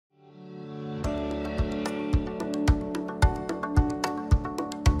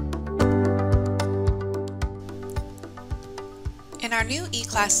our new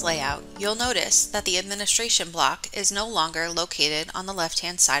eClass layout, you'll notice that the administration block is no longer located on the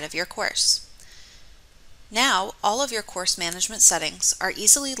left-hand side of your course. Now, all of your course management settings are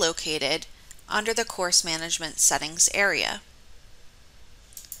easily located under the Course Management Settings area.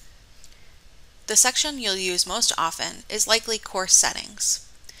 The section you'll use most often is likely Course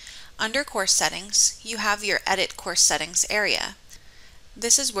Settings. Under Course Settings, you have your Edit Course Settings area.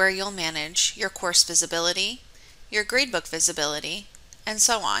 This is where you'll manage your course visibility, your gradebook visibility, and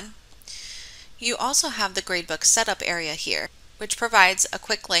so on. You also have the gradebook setup area here, which provides a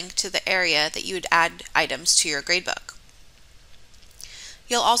quick link to the area that you would add items to your gradebook.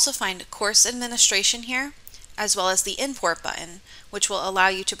 You'll also find course administration here, as well as the import button, which will allow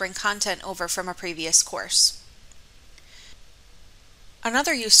you to bring content over from a previous course.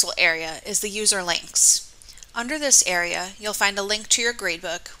 Another useful area is the user links. Under this area, you'll find a link to your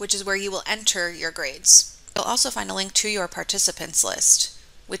gradebook, which is where you will enter your grades. You'll also find a link to your participants list,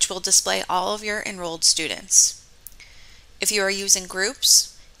 which will display all of your enrolled students. If you are using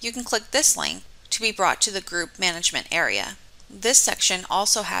groups, you can click this link to be brought to the group management area. This section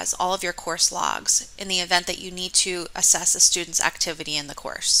also has all of your course logs in the event that you need to assess a student's activity in the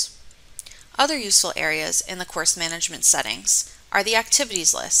course. Other useful areas in the course management settings are the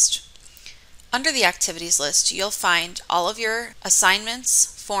activities list. Under the activities list, you'll find all of your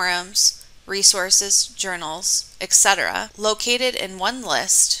assignments, forums, resources, journals, etc. located in one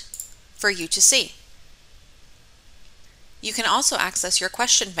list for you to see. You can also access your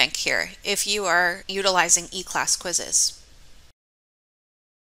question bank here if you are utilizing eClass quizzes.